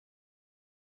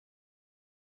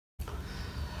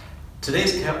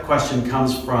Today's question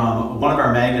comes from one of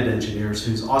our magnet engineers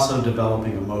who's also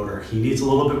developing a motor. He needs a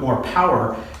little bit more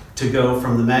power to go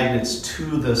from the magnets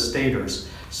to the stators.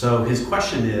 So his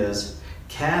question is,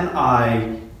 can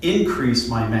I increase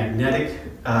my magnetic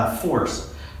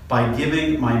force by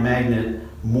giving my magnet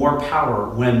more power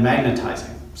when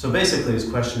magnetizing? So basically his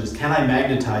question is, can I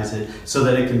magnetize it so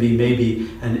that it can be maybe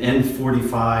an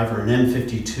N45 or an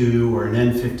N52 or an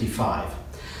N55?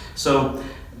 So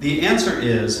the answer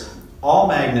is, all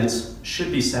magnets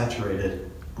should be saturated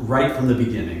right from the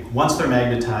beginning. Once they're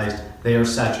magnetized, they are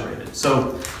saturated.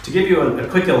 So to give you a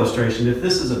quick illustration, if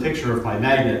this is a picture of my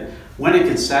magnet, when it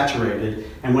gets saturated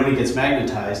and when it gets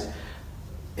magnetized,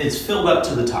 it's filled up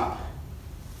to the top.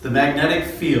 The magnetic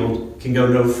field can go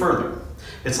no further.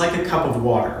 It's like a cup of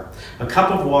water. A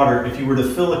cup of water, if you were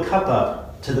to fill a cup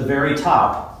up to the very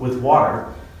top with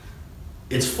water,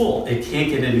 it's full. It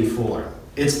can't get any fuller.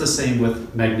 It's the same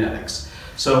with magnetics.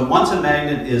 So once a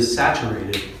magnet is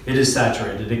saturated, it is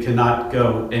saturated. It cannot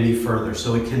go any further.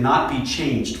 So it cannot be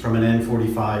changed from an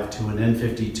N45 to an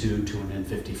N52 to an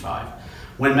N55.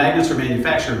 When magnets are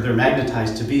manufactured, they're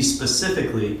magnetized to be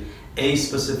specifically a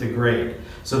specific grade.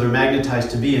 So they're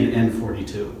magnetized to be an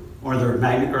N42, or they're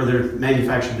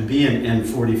manufactured to be an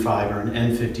N45 or an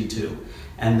N52.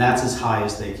 And that's as high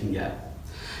as they can get.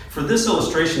 For this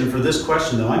illustration and for this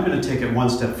question, though, I'm going to take it one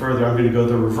step further. I'm going to go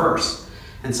the reverse.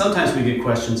 And sometimes we get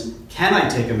questions, can I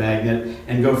take a magnet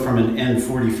and go from an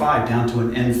N45 down to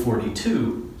an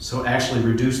N42, so actually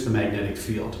reduce the magnetic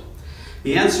field?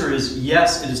 The answer is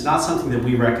yes, it is not something that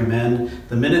we recommend.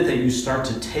 The minute that you start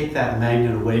to take that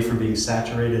magnet away from being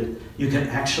saturated, you can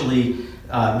actually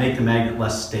make the magnet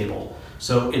less stable.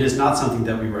 So it is not something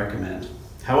that we recommend.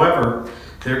 However,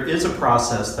 there is a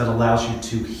process that allows you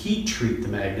to heat treat the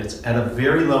magnets at a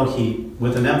very low heat,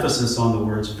 with an emphasis on the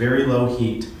words very low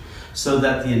heat, so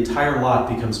that the entire lot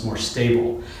becomes more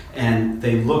stable and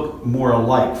they look more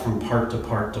alike from part to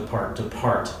part to part to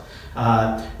part.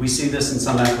 We see this in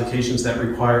some applications that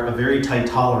require a very tight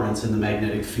tolerance in the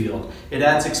magnetic field. It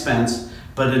adds expense,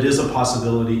 but it is a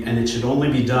possibility, and it should only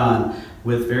be done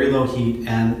with very low heat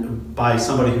and by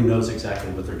somebody who knows exactly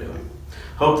what they're doing.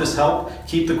 Hope this helped.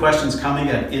 Keep the questions coming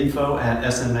at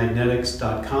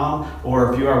info@smmagnetics.com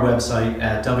or view our website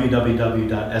at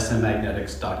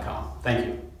www.smmagnetics.com. Thank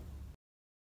you.